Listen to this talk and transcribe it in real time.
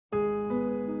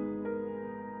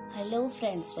Hello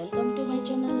friends, welcome to my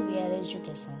channel We Are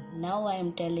Education. Now I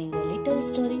am telling a little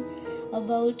story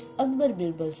about Akbar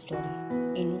Birbal Story,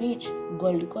 in which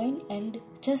gold coin and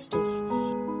justice.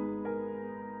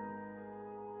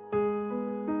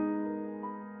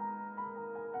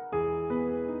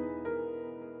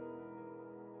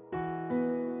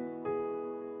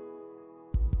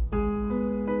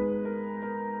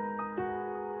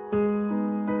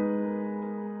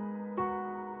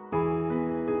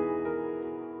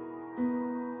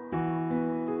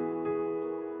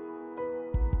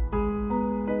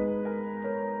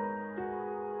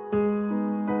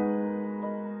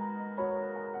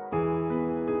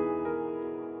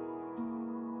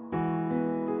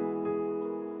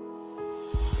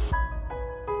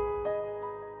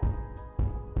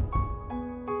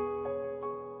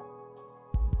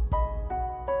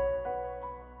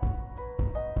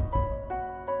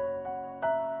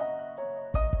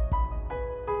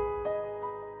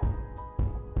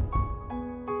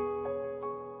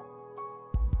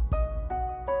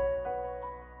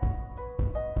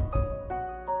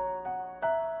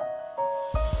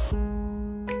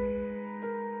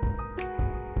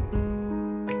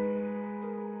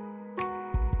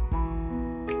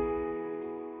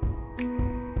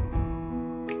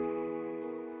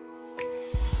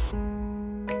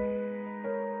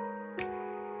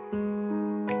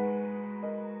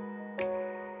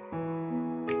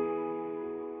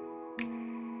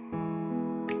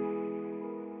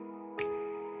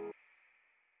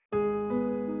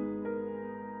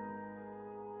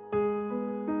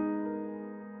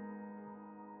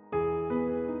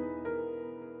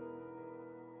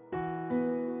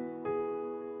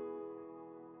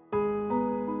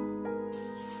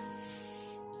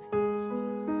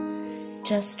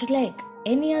 Just like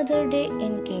any other day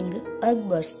in King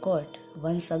Akbar's court,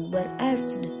 once Akbar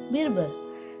asked Birbal,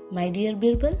 "My dear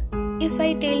Birbal, if I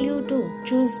tell you to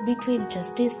choose between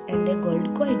justice and a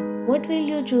gold coin, what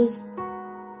will you choose?"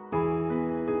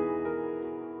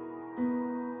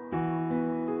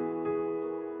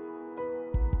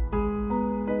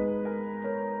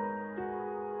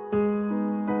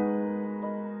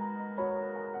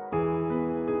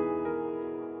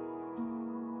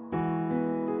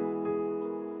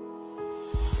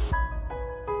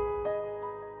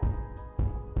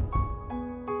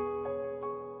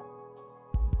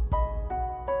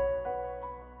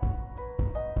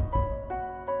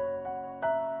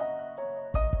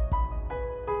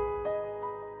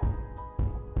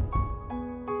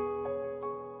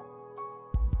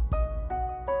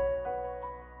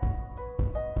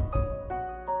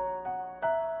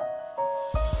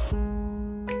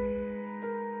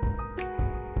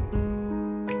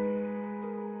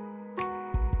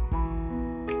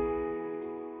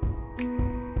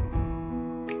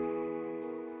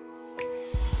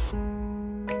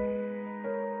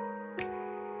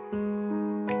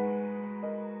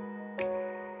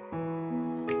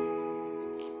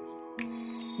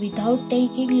 Without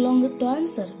taking long to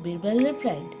answer, Birbal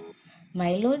replied,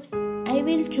 "My lord, I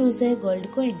will choose a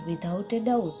gold coin without a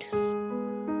doubt."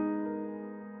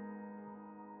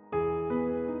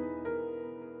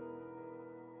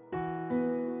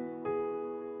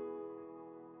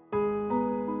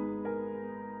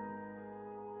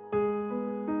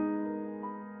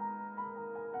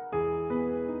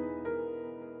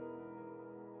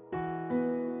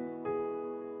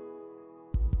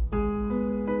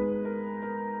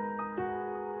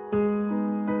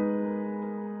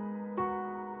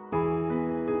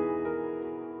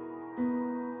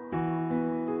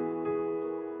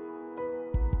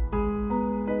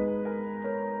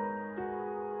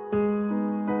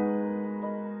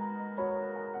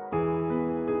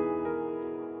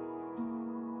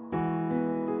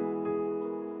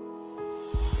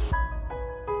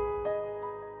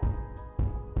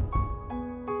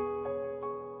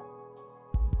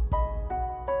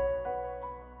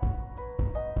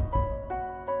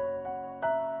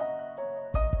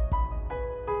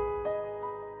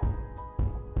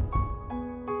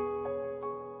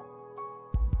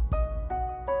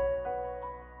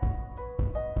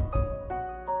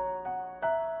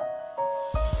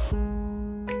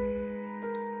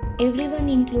 Everyone,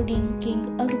 including King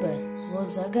Akbar,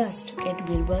 was aghast at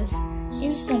Birbal's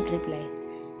instant reply,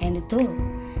 and though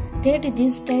that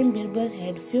this time Birbal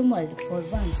had fumed for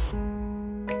once,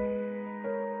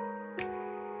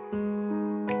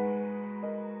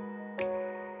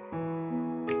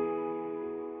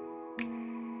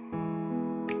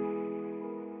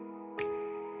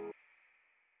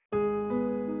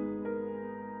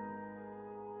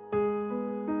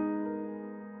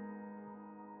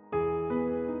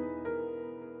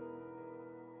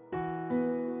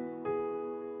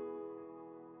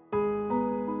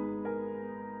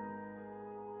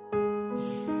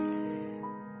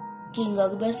 King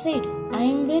Akbar said, I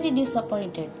am very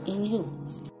disappointed in you.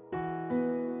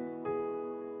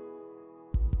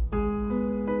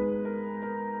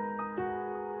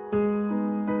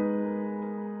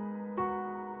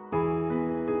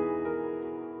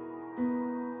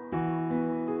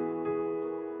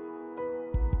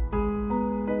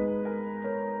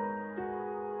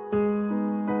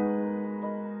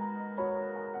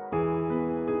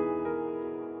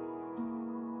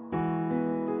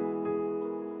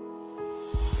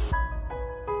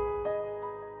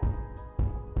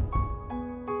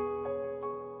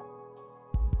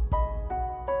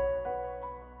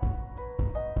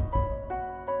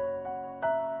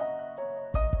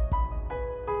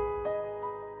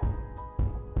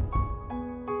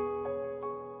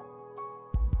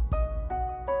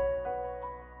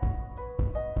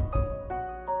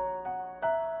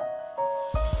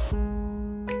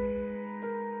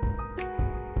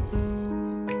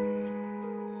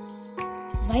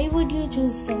 Why would you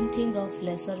choose something of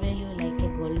lesser value like a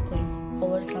gold coin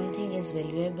over something as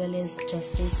valuable as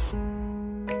justice?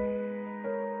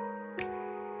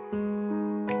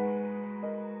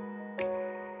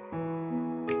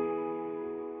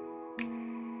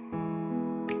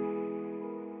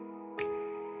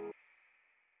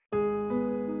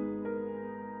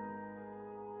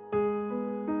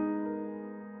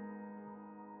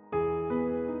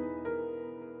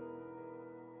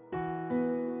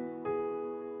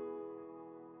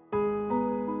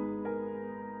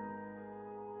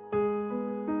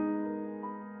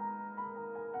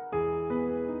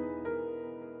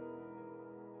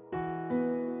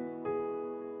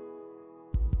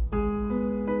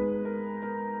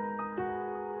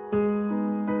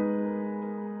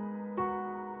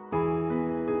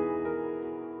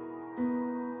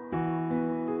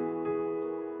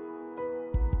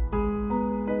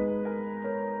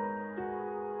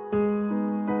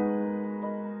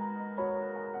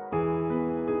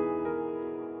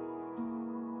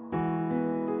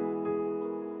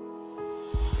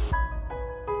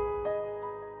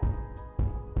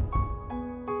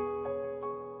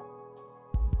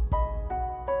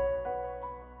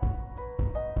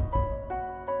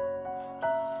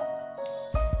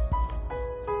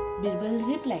 Birbal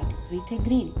replied with a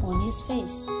grin on his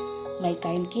face, My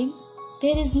kind king,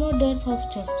 there is no dearth of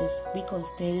justice because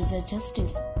there is a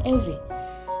justice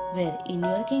everywhere in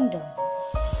your kingdom.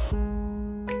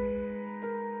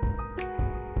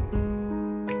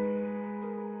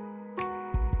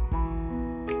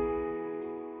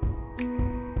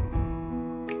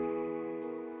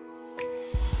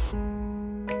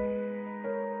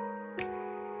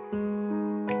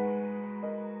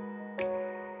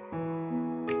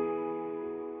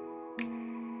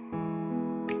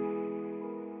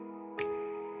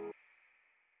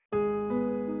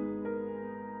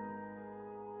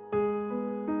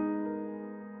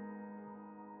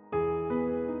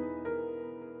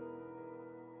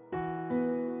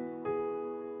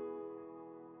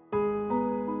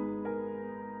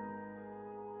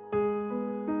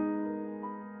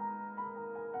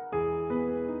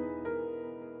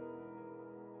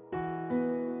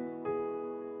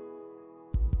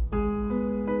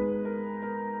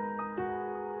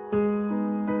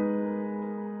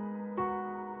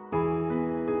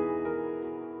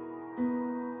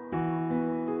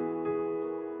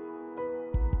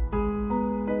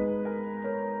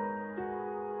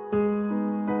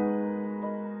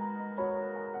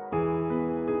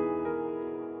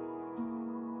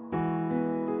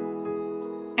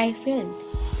 I felt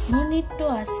no need to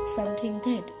ask something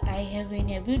that I have in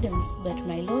evidence, but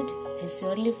my lord has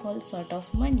surely fall short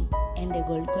of money, and a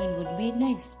gold coin would be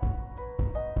nice.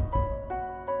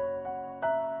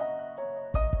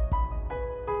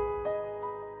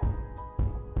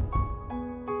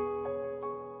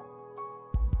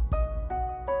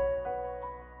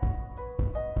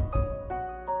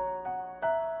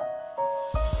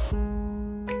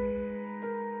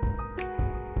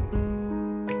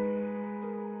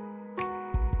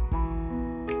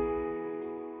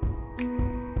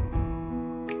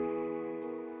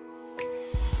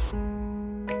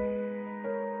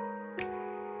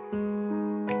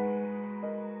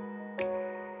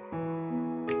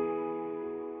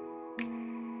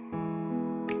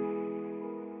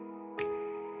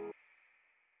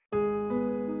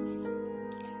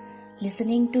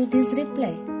 Listening to this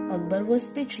reply, Akbar was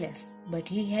speechless, but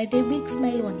he had a big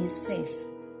smile on his face.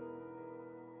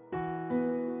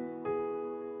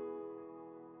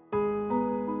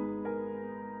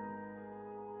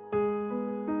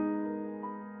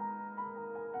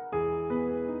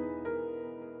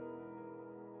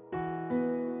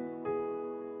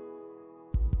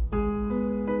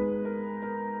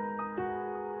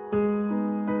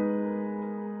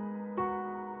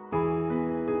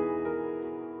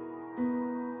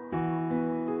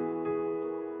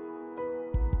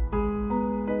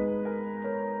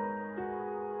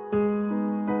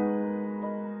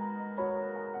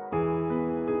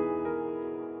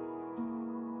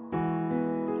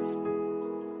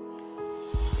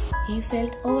 He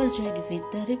felt overjoyed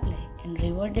with the reply and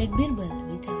rewarded Birbal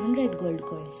with 100 gold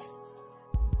coins.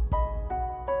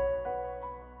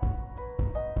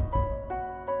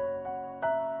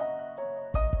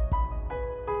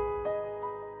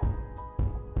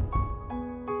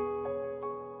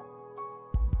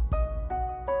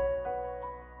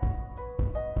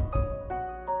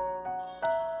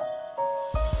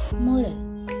 Moral: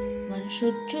 one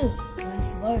should choose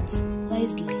one's words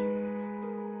wisely.